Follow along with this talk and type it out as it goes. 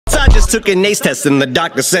just took an ACE test and the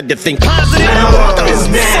doctor said to think positive. Up is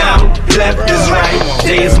down, left is right,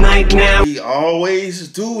 day is night now. He always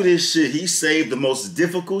do this shit. He saved the most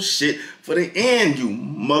difficult shit for the end, you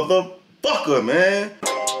motherfucker, man.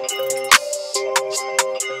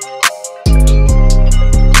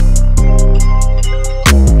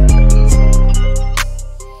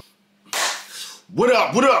 What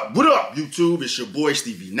up, YouTube? It's your boy,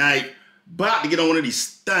 Stevie Knight. About to get on one of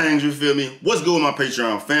these things, you feel me? What's good with my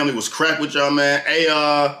Patreon family? What's crack with y'all, man? Hey,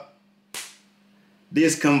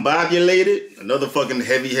 Discombobulated. Another fucking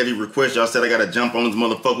heavy request. Y'all said I gotta jump on this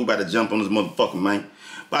motherfucker. We about to jump on this motherfucker, man.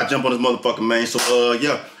 About to jump on this motherfucker, man. So,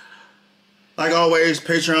 yeah. Like always,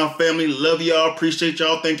 Patreon family, love y'all. Appreciate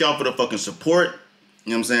y'all. Thank y'all for the fucking support.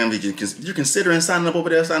 You know what I'm saying? If you're considering signing up over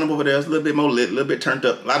there, sign up over there. It's a little bit more lit, a little bit turned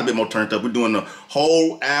up, a lot bit more turned up. We're doing the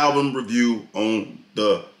whole album review on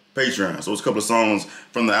the Patreon. So it's a couple of songs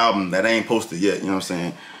from the album that ain't posted yet. You know what I'm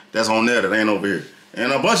saying? That's on there, that ain't over here.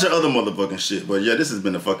 And a bunch of other motherfucking shit. But yeah, this has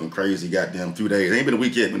been a fucking crazy goddamn few days. It ain't been a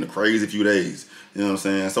week yet, been a crazy few days. You know what I'm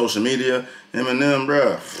saying? Social media, Eminem,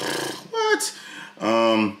 bruh. What?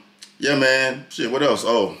 Yeah, man. Shit, what else?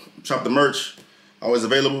 Oh, shop the merch. Always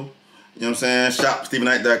available. You know what I'm saying? Shop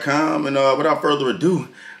StevieKnight.com. And without further ado,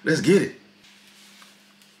 let's get it.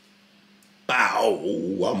 Bow.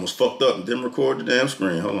 I almost fucked up and didn't record the damn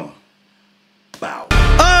screen. Hold on. Bow.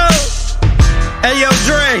 Oh! Hey, yo,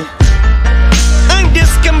 Dre. I'm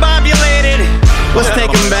discombobulated. What's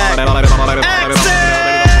taking back? Accents.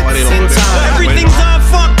 Everything's all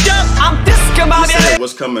fucked up. I'm discombobulated.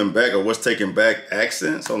 What's coming back or what's taking back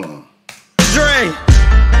accents? Hold on. Dre.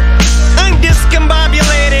 I'm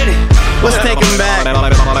discombobulated. What's taking back?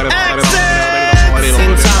 Accents.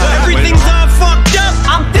 Everything's all fucked up.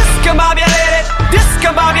 I'm discombobulated.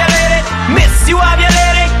 Discombobulated. Miss you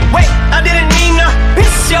ovulated. Wait, I didn't mean to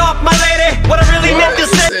piss you off, my lady. What I really meant to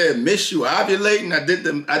say. You said miss you ovulating.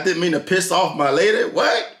 I didn't mean to piss off my lady.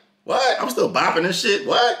 What? What? I'm still bopping and shit.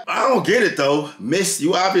 What? I don't get it though. Miss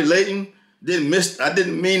you ovulating. I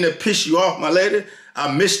didn't mean to piss you off, my lady.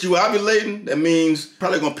 I missed you ovulating. That means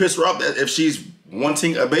probably gonna piss her off that if she's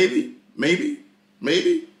wanting a baby. Maybe.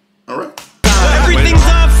 All right. Everything's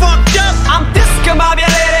all fucked up. I'm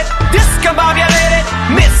discombobulated. Discombobulated.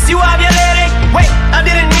 Miss you ovulated. Wait, I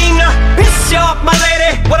didn't mean to piss you off, my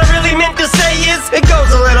lady. What I really meant to say is it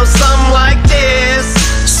goes a little something like this.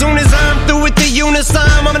 Soon as I'm through with the unisom,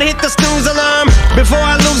 I'm gonna hit the snooze alarm. Before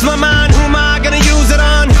I lose my mind, who am I gonna use it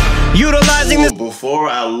on? Utilizing this. Before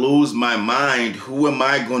I lose my mind, who am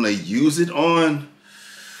I gonna use it on?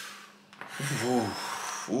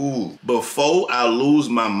 Ooh. Before I lose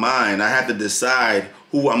my mind, I have to decide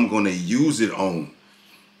who I'm gonna use it on.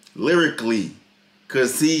 Lyrically.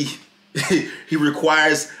 Cause he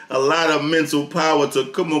requires a lot of mental power to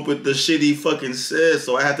come up with the shit he fucking says.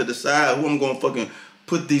 So I have to decide who I'm gonna fucking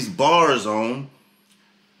put these bars on.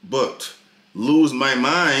 But lose my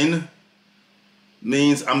mind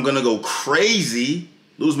means I'm gonna go crazy.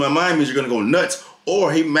 Lose my mind means you're gonna go nuts.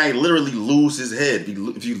 Or he might literally lose his head.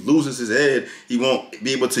 If he loses his head, he won't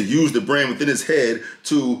be able to use the brain within his head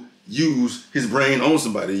to use his brain on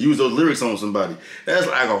somebody, use those lyrics on somebody. That's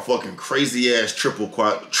like a fucking crazy ass triple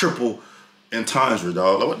entendre,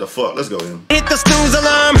 dog. Like, what the fuck? Let's go in. Hit the snooze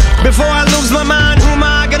alarm before I lose my mind. Who am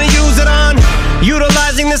I gonna use it on?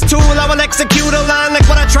 Utilizing this tool, I will execute a line like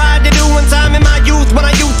what I tried to do one time in my youth when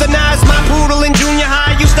I euthanized my poodle in junior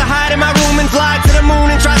high. Used to hide in my room and fly to the moon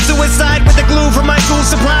and try suicide with the glue from my school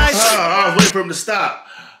supplies. I was waiting for him to stop.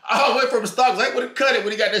 I was waiting for him to stop because I would have cut it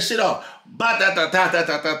when he got that shit off. It's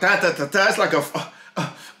like a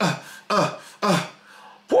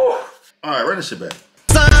whew. All right, run this shit back.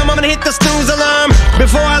 I'm gonna hit the snooze alarm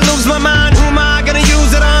before I lose my mind. Who am I gonna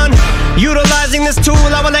use it on? Utilizing this tool,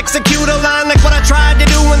 I will execute a line like what I tried to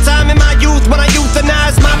do one time in my youth when I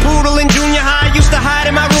euthanized my poodle in junior high. Used to hide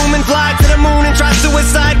in my room and fly to the moon and try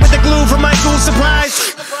suicide with the glue from my school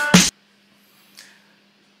supplies.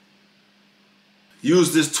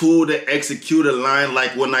 Use this tool to execute a line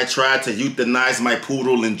like when I tried to euthanize my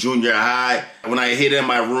poodle in junior high. When I hid in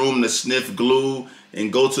my room to sniff glue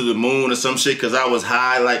and go to the moon or some shit because I was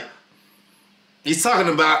high. Like, he's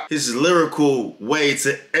talking about his lyrical way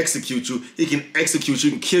to execute you. He can execute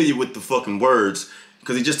you and kill you with the fucking words.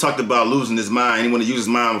 Because he just talked about losing his mind. He wanted to use his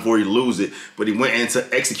mind before he lose it. But he went into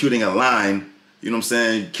executing a line. You know what I'm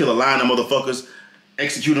saying? Kill a line of motherfuckers.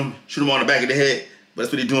 Execute them. Shoot them on the back of the head. But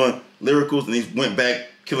that's what he's doing. Lyricals. And he went back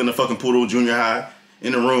killing the fucking poodle junior high.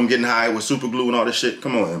 In the room getting high with super glue and all this shit.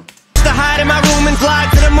 Come on, man. To hide in my room and fly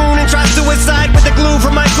to the moon and try suicide with the glue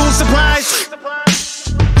from my school supplies.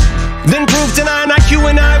 Then proved to 9 IQ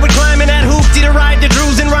and I would climb in that hoopty to ride the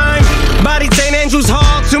Drews and rhyme. Body St. Andrew's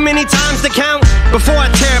Hall, too many times to count. Before I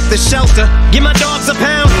tear up the shelter, give my dogs a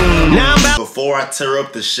pound. Now I'm about. Before I tear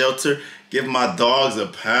up the shelter, give my dogs a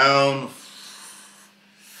pound.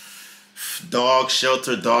 Dog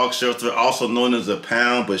shelter, also known as a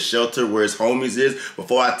pound, but shelter where his homies is.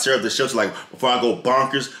 Before I tear up the shelter, like before I go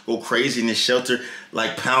bonkers, go crazy in this shelter,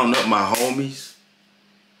 like pound up my homies.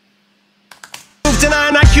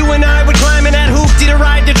 Tonight, IQ and I would climb in that hoopty to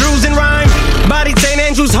ride the Drews and rhyme. Body St.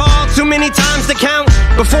 Andrew's Hall, too many times to count.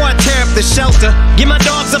 Before I tear up the shelter, give my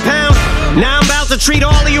dogs a pound. Now I'm about to treat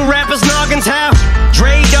all of you rappers noggins how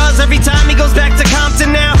Dre does every time he goes back to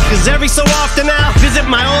Compton now. Cause every so often I'll visit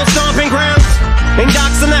my old stomping grounds. And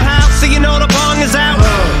Doc's in the house, so you know the bong is out.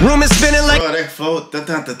 Room is spinning like. Oh, that flow,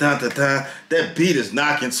 that beat is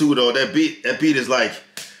knocking too though. That beat is like,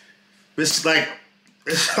 it's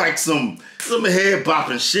like some head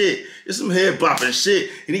bopping shit. It's some head bopping shit.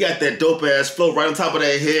 And he got that dope ass flow right on top of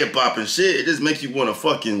that head bopping shit. It just makes you wanna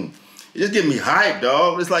fucking, it just get me hyped,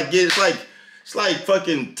 dog. It's like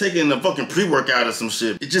fucking taking a fucking pre-workout or some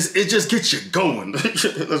shit. It just gets you going.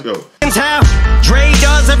 Let's go. How Dre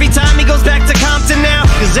does every time he goes back to Compton now.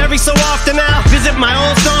 Cause every so often I'll visit my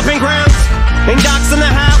old stomping grounds. And Doc's in the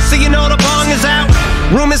house, so you know the bong is out.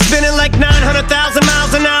 Room is spinning like 900,000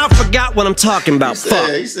 miles an hour. Forgot what I'm talking about.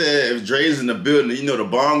 He said if Dre's in the building, you know the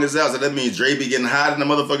bong is out. So that means Dre be getting hot in the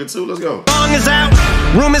motherfucker too. Let's go. Bong is out.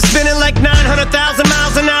 Room is spinning like 900,000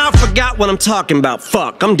 miles an hour. Forgot what I'm talking about.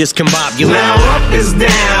 Fuck, I'm discombobulated. Now up is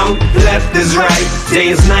down, left is right. Day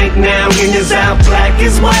is night now, in is out, black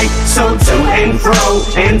is white. So to and fro,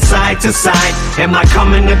 and side to side. Am I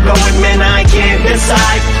coming or going, man, I can't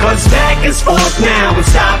decide. Cause back is forth now, and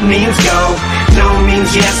stop means go. No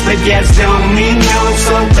means yes, but yes don't mean no.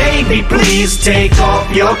 So baby, please take off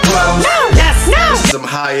your clothes. No, yes, no. Some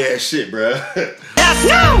high ass shit, bruh. Yes,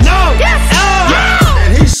 no, no, yes, oh, yeah.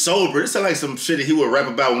 And he's sober. This sound like some shit that he would rap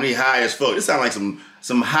about when he high as fuck. This sound like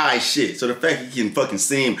some high shit. So the fact he can fucking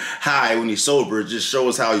seem high when he's sober just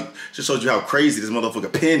shows you how crazy this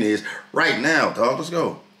motherfucker pen is right now, dog. Let's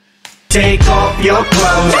go. Take off your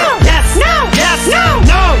clothes. No, yes, no, yes, no,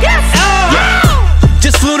 no, yes, oh, yeah.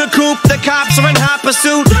 Just flew the coop, the cops are in hot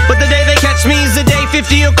pursuit. But the day they catch me is the day 50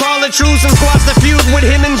 will call a truce and squash the feud with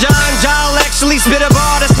him and John. Ja'll actually spit a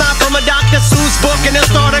bar that's not from a Dr. Seuss book and they'll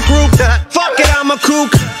start a group. Fuck it, I'm a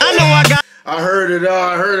kook. I know I got. I heard it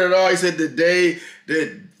all. He said the day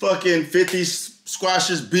that fucking 50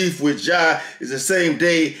 squashes beef with Ja is the same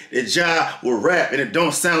day that Ja will rap, and it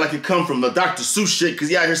don't sound like it come from the Dr. Seuss shit because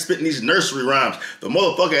he out here spitting these nursery rhymes. The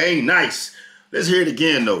motherfucker ain't nice. Let's hear it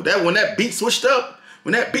again though. When that beat switched up,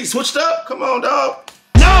 come on, dog.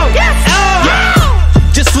 No, yes, oh,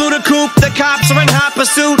 yeah. Just flew the coop, the cops are in hot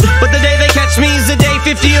pursuit. But the day they catch me is the day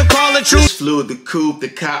 50 will call a truce. Just flew the coop, the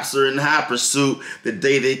cops are in hot pursuit. The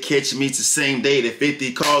day they catch me, it's the same day that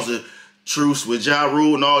 50 calls a truce with Ja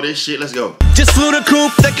Rule and all this shit. Let's go. Just flew the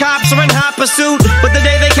coop, the cops are in hot pursuit. But the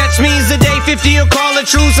day they catch me is the day 50 will call a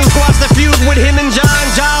truce and squash the feud with him and John.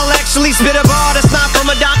 Ja'll actually spit a bar that's not from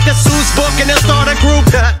a Dr. Seuss book and they'll start a group.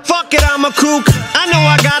 Fuck it, I'm a kook. I know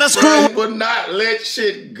I got a screw. He would not let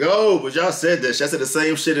shit go. But y'all said that. Y'all said the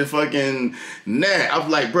same shit in fucking Nat. I was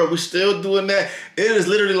like, bro, we still doing that? It is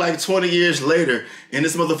literally like 20 years later and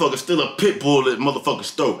this motherfucker's still a pit bull at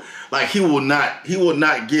motherfucker's throat. Like he will not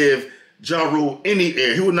give Ja Rule any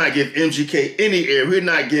air. He would not give MGK any air. He would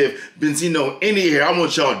not give Benzino any air. I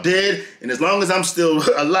want y'all dead, and as long as I'm still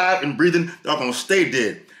alive and breathing, y'all gonna stay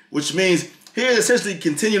dead. Which means he essentially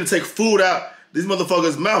continue to take food out these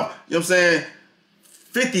motherfuckers' mouth. You know what I'm saying?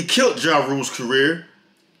 50 killed Ja Rule's career.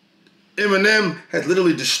 Eminem has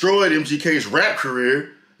literally destroyed MGK's rap career.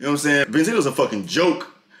 You know what I'm saying? Benzino's a fucking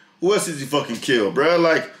joke. Who else did he fucking kill, bro?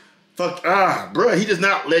 Like, bro, he does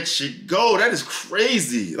not let shit go. That is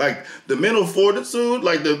crazy. Like the mental fortitude,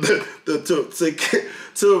 like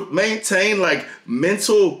to maintain like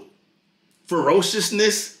mental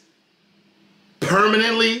ferociousness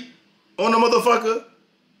permanently on a motherfucker.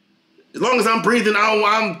 As long as I'm breathing,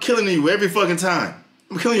 I'm killing you every fucking time.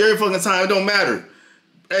 I'm killing you every fucking time. It don't matter.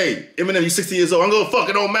 Hey, Eminem, you 60 years old. I'm gonna fuck.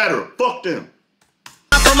 It don't matter. Fuck them.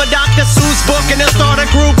 From a Dr. Seuss book and they'll start a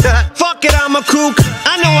group. Fuck it, I'm a kook.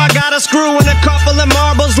 I know I got a screw and a couple of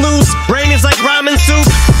marbles loose. Brain is like ramen soup.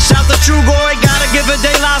 Shout the true boy, gotta give a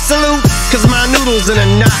De La salute. Cause my noodles in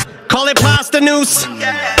a knot. Call it pasta noose.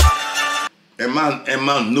 And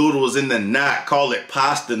my noodles in the knot. Call it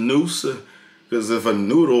pasta noose. Because if a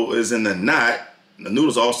noodle is in the knot, the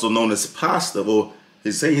noodle's also known as pasta. Well,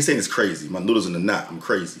 he's saying it's crazy. My noodle's in the knot. I'm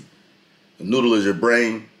crazy. The noodle is your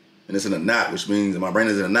brain. And it's in a knot, which means my brain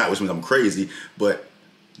is in a knot, which means I'm crazy. But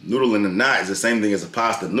noodle in a knot is the same thing as a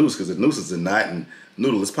pasta noose, because a noose is a knot and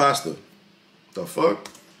noodle is pasta. The fuck?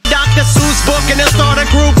 Dr. Seuss book and then start a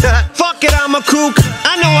group. Fuck it, I'm a kook.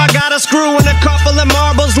 I know I got a screw and a couple of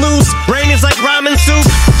marbles loose. Brain is like ramen soup.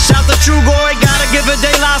 Shout the True Goy, gotta give a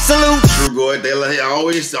De La salute. True Goy, De La,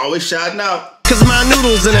 always shouting out. Cause my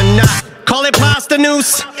noodle's in a knot. Call it pasta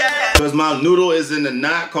noose. Cause my noodle is in the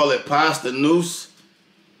knot. Call it pasta noose.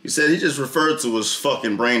 He said he just referred to his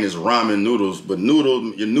fucking brain as ramen noodles, but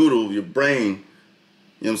your brain, you know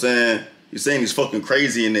what I'm saying? You're saying he's fucking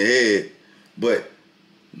crazy in the head, but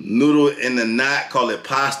noodle in the knot, call it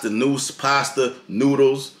pasta noose, pasta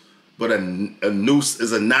noodles, but a noose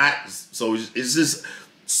is a knot, so it's just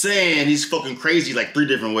saying he's fucking crazy like 3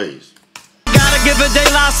 different ways. Gotta give a De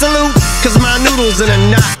La salute, cause my noodle's in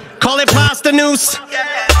a knot. Call it pasta noose.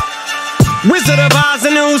 Wizard of Oz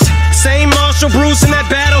and Ooze, same Marshall Bruce in that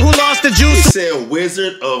battle who lost the juice. He said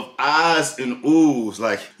Wizard of Oz and Ooze.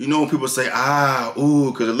 Like, you know when people say, ah,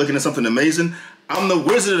 ooh, because they're looking at something amazing? I'm the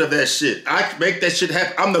wizard of that shit. I make that shit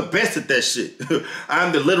happen. I'm the best at that shit.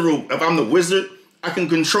 I'm the literal, if I'm the wizard, I can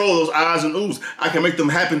control those eyes and oohs. I can make them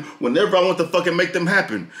happen whenever I want to fucking make them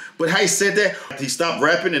happen. But how he said that, he stopped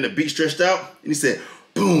rapping and the beat stretched out, and he said,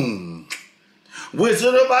 boom.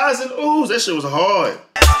 Wizard of Oz and oohs. That shit was hard.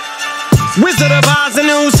 Wizard of Oz and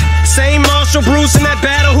Ooze, same Marshall Bruce in that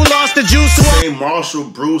battle who lost the juice. Same Marshall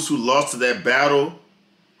Bruce who lost that battle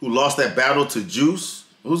to Juice.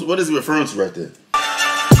 What is he referring to right there?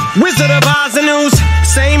 Wizard of Oz and Ooze,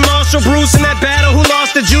 same Marshall Bruce in that battle who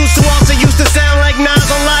lost the juice. Who also used to sound like Nas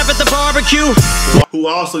on Live at the Barbecue. Who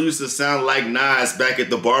also used to sound like Nas back at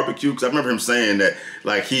the barbecue. Because I remember him saying that,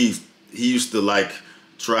 like, he used to, like,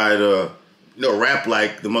 try to, rap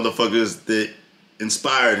like the motherfuckers that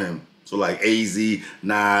inspired him. So like AZ,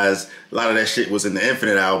 Nas, a lot of that shit was in the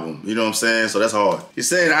Infinite album. You know what I'm saying? So that's hard. He's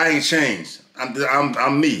saying I ain't changed.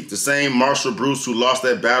 I'm me. The same Marshall Bruce who lost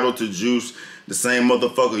that battle to Juice. The same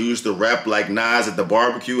motherfucker who used to rap like Nas at the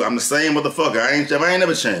barbecue. I'm the same motherfucker. I ain't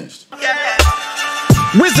never changed.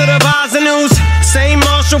 Wizard of Oz and Ooze, same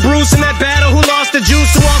Marshall Bruce in that battle who lost the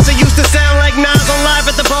juice. Who also used to sound like Nas on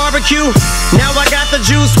Live at the Barbecue. Now I got the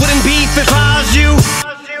juice, wouldn't beef if I was you.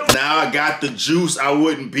 Now I got the juice, I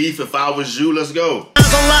wouldn't beef if I was you. Let's go. I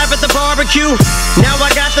was on Live at the Barbecue. Now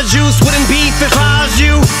I got the juice, wouldn't beef if I was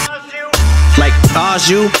you. Like I was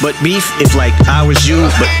you, but beef if like I was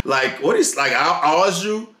you. But like what is like I was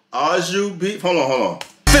you beef? Hold on.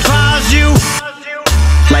 If I was you.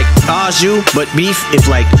 Like I was you, but beef if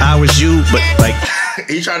like I was you. But like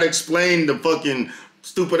he tried to explain the fucking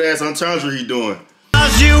stupid ass entendre he doing. I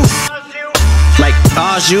was you. Like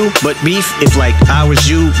I was you, but beef if like I was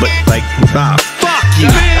you. But like fuck you.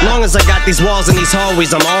 Long as I got these walls and these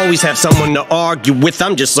hallways, I'm always have someone to argue with.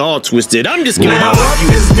 I'm just all twisted. I'm just gonna now up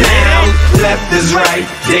is down, left is right,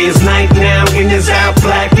 day is night now, in is out,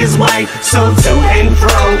 black is white. So to and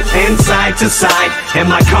fro, and side to side. Am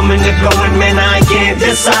I coming or going, man, I can't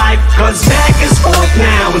decide. Cause back is forth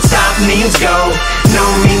now, and stop means go. No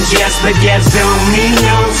means yes, but yes don't mean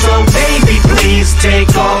no. So baby, please take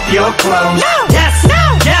off your clothes. No, yes,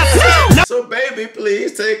 no, yes, no. So baby,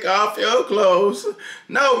 please take off your clothes.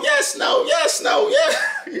 No, yes, no, yes, no, yes.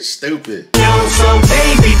 You're stupid. No, so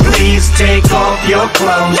baby, please take off your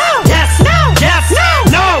clothes. No, yes, no, yes,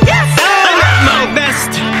 no, yes, no. I'm at my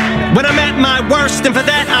best when I'm at my worst, and for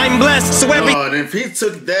that I'm blessed. So every and if he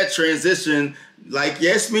took that transition, like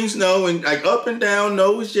yes means no, and like up and down,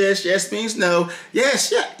 no is yes, yes means no,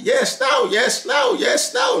 yes, yeah, yes, no, yes, no,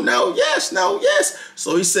 yes, no, no, yes, no, yes.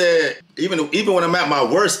 So he said, even when I'm at my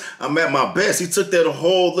worst, I'm at my best. He took that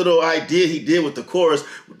whole little idea he did with the chorus,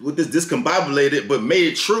 with this discombobulated, but made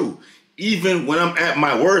it true. Even when I'm at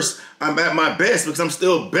my worst, I'm at my best because I'm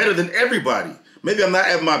still better than everybody. Maybe I'm not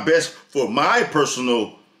at my best for my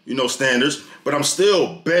personal, standards, but I'm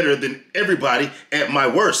still better than everybody at my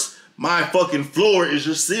worst. My fucking floor is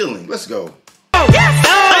your ceiling. Let's go. oh, yes,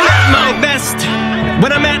 I'm at my best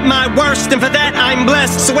when I'm at my worst, and for that I'm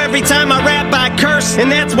blessed. So every time I rap I curse,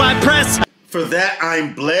 and that's why I press. For that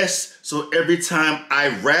I'm blessed. So every time I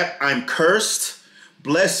rap I'm cursed.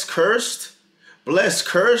 Blessed, cursed. Blessed,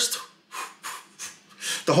 cursed.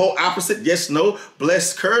 The whole opposite, yes, no.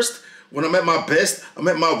 Blessed, cursed. When I'm at my best, I'm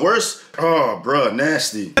at my worst. Oh, bruh,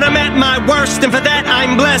 nasty. When I'm at my worst, and for that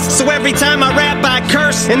I'm blessed. So every time I rap I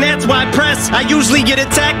curse, and that's why I press. I usually get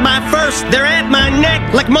attacked by first. They're at my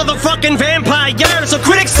neck like motherfucking vampires. So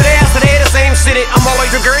critics today after they the same city. I'm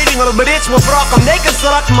always regretting little bit it's what rock. I'm naked,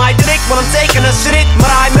 so up my dick when I'm taking a shit.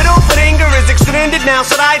 My middle finger is extended now.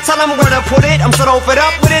 Should I tell them where to put it? I'm so fed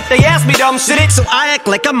up with it. They ask me dumb shit. So I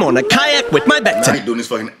act like I'm on a kayak with my back to. Now he doing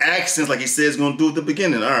these fucking accents like he said he's gonna do at the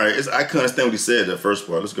beginning. All right, I couldn't understand what he said that first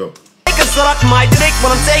part. Let's go. suck my dick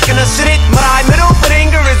when I'm taking a shit. My middle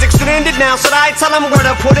finger is extended now. Should I tell them where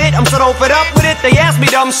to put it? I'm so fed up with it. They ask me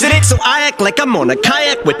dumb shit. So I act like I'm on a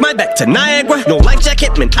kayak with my back to Niagara. No life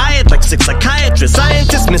jacket, man. I had like 6 psychiatrists.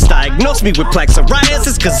 Scientists misdiagnosed me with plaque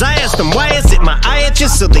psoriasis. Cause I asked them why is it my eye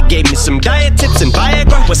itches. So they gave me some diet tips and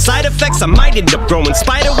Viagra. With side effects, I might end up growing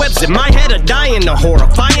spider webs in my head or dying a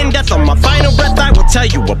horrifying death. On my final breath, I will tell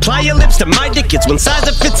you, apply your lips to my dick. It's one size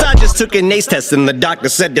that fits. I just took an ACE test and the doctor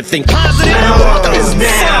said to think positive. Now up is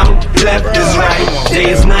down, left is right,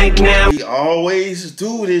 day is night now. He always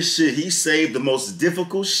do this shit. He saved the most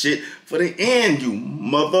difficult shit for the end, you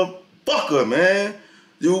motherfucker, man.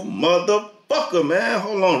 You motherfucker, man.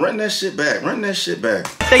 Hold on, run that shit back. Run that shit back.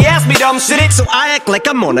 They ask me dumb shit, so I act like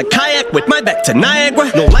I'm on a kayak with my back to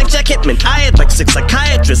Niagara. No life jacket, man. I had like 6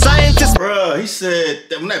 psychiatrists, scientists. Bruh, he said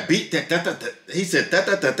that when that beat he said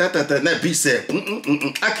and that beat said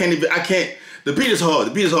I can't. The beat is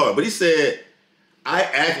hard. But he said, I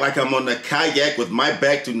act like I'm on a kayak with my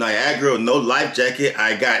back to Niagara, no life jacket.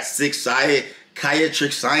 I got 6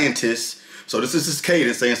 psychiatric scientists. So this is his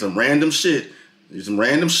cadence saying some random shit. Some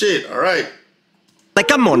random shit. All right.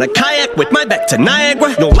 Like I'm on a kayak with my back to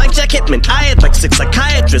Niagara. No life jacket, man. I had like 6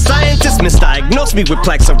 psychiatrists. Scientists misdiagnosed me with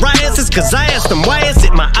plaque psoriasis. Cause I asked them, why is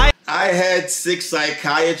it my eye? I had 6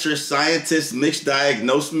 psychiatrist scientists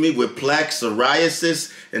misdiagnosed me with plaque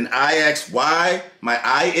psoriasis. And I asked why my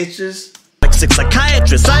eye itches. Like 6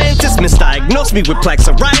 psychiatrists, scientists misdiagnosed me with plaque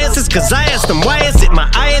psoriasis. Cause I asked them, why is it my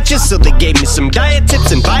eye itches? So they gave me some diet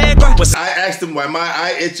tips and Viagra. I asked them why my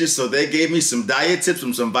eye itches, so they gave me some diet tips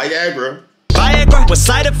and some Viagra. Viagra with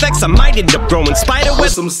side effects, I might end up growing spider With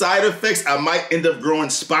webs. some side effects, I might end up growing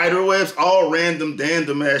spider webs. All random,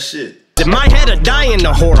 dandom ass shit. In my head or dying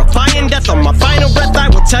a horrifying death. On my final breath, I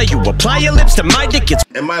will tell you, apply your lips to my dick. It's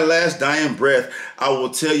In my last dying breath, I will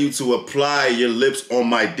tell you to apply your lips on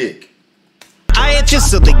my dick. I itches,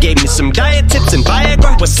 so they gave me some diet tips and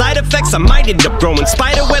Viagra. With side effects, I might end up growing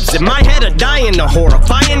spider webs. In my head or dying a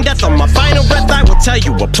horrifying death. On my final breath, I will tell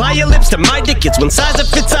you, apply your lips to my dick. It's one size that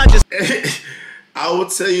fits. I just I will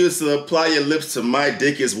tell you to apply your lips to my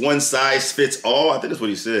dick is one size fits all. I think that's what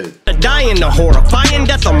he said. dying a horrifying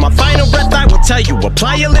death. On my final breath, I will tell you,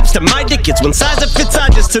 apply your lips to my dick. It's one size that fits. I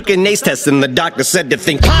just took an ACE test and the doctor said to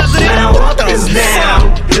think positive. Now up is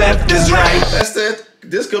down, left is right. That's that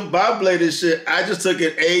discombobulated shit. I just took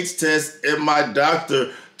an AIDS test and my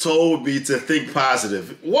doctor told me to think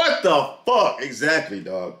positive. What the fuck? Exactly,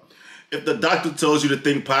 dog. If the doctor tells you to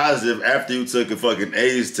think positive after you took a fucking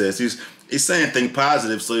AIDS test, he's saying think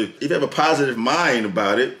positive. So if you have a positive mind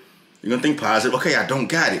about it, you're gonna think positive. Okay, I don't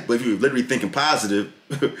got it. But if you're literally thinking positive,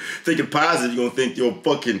 you're gonna think your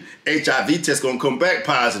fucking HIV test gonna come back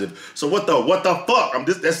positive. So what the fuck?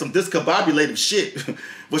 That's some discombobulated shit.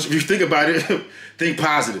 But if you think about it, think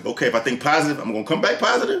positive. Okay, if I think positive, I'm gonna come back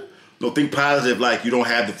positive? No, think positive like you don't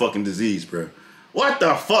have the fucking disease, bro. What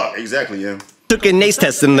the fuck? Exactly, yeah. Took an ACE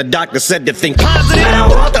test and the doctor said to think positive. Now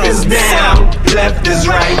up is down, left is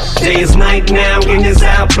right. Day is night now, in is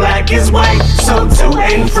out, black is white. So to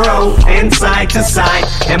and fro, and side to side.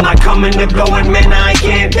 Am I coming or going, man, I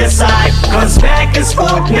can't decide. Cause back is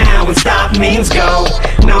forth now, and stop means go.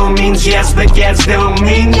 No means yes, but yes don't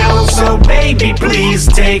mean no. So baby, please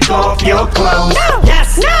take off your clothes. No,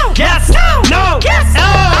 yes, no, yes, no, no, yes,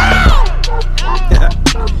 oh.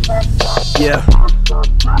 Yeah.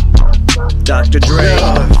 Dr. Dre.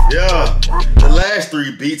 Yeah. The last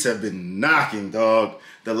 3 beats have been knocking, dog.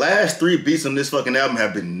 The last 3 beats on this fucking album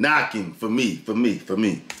have been knocking for me.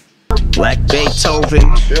 Black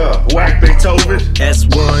Beethoven. Yeah, whack Beethoven.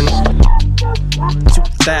 S1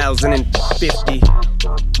 2050.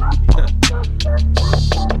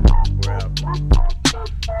 We're out.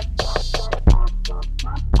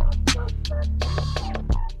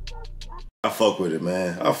 I fuck with it,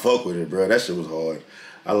 man. I fuck with it, bro. That shit was hard.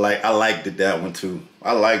 I liked it that one too.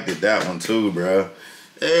 Bro.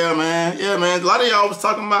 Yeah, man. A lot of y'all was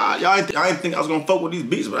talking about I didn't think I was gonna fuck with these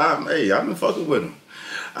beats, but I've been fucking with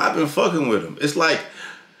them. It's like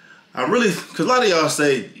cause a lot of y'all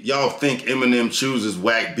say y'all think Eminem chooses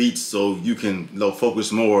whack beats so you can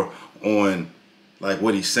focus more on like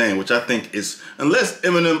what he's saying, which I think is, unless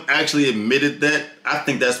Eminem actually admitted that, I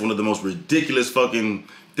think that's one of the most ridiculous fucking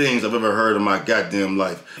things I've ever heard in my goddamn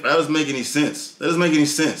life. That doesn't make any sense.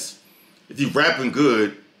 If you rapping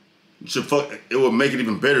good, it would make it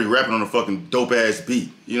even better if you're rapping on a fucking dope ass beat.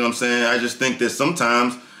 You know what I'm saying? I just think that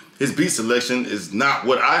sometimes his beat selection is not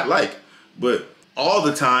what I like. But all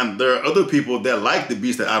the time there are other people that like the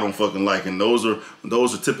beats that I don't fucking like, and those are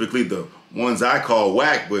typically the ones I call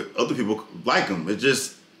whack, but other people like them. It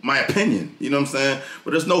just my opinion. You know what I'm saying?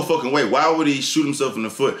 But there's no fucking way. Why would he shoot himself in the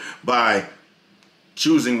foot by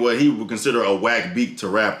choosing what he would consider a whack beat to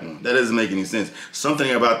rap on? That doesn't make any sense.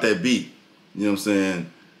 Something about that beat, you know what I'm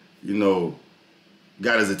saying, you know,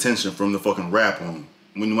 got his attention from the fucking rap on.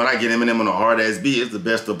 When I get Eminem on a hard-ass beat, it's the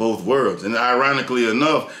best of both worlds. And ironically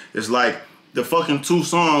enough, it's like the fucking 2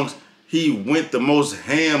 songs he went the most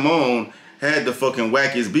ham on had the fucking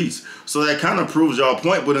wackiest beats. So that kind of proves y'all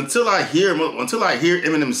point. But until I hear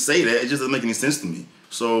Eminem say that, it just doesn't make any sense to me.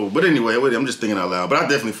 So, but anyway, I'm just thinking out loud. But I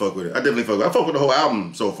definitely fuck with it. I fuck with the whole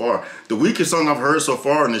album so far. The weakest song I've heard so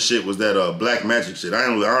far in this shit was that Black Magic shit. I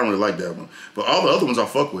don't really like that one. But all the other ones I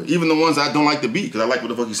fuck with. Even the ones I don't like the beat, because I like what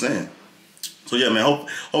the fuck he's saying. So yeah, man,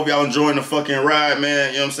 hope y'all enjoying the fucking ride,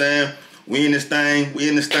 man. You know what I'm saying? We in this thing. We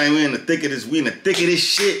in the thick of this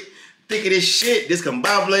shit.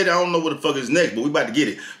 Discombobulated. I don't know what the fuck is next, but we about to get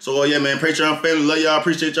it. So yeah, man, Patreon family, love y'all,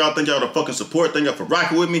 appreciate y'all, thank y'all for the fucking support, thank y'all for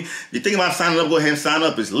rocking with me. If you think about signing up, go ahead and sign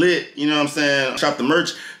up. It's lit. You know what I'm saying? Shop the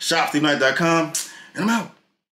merch, shopstevenight.com, and I'm out.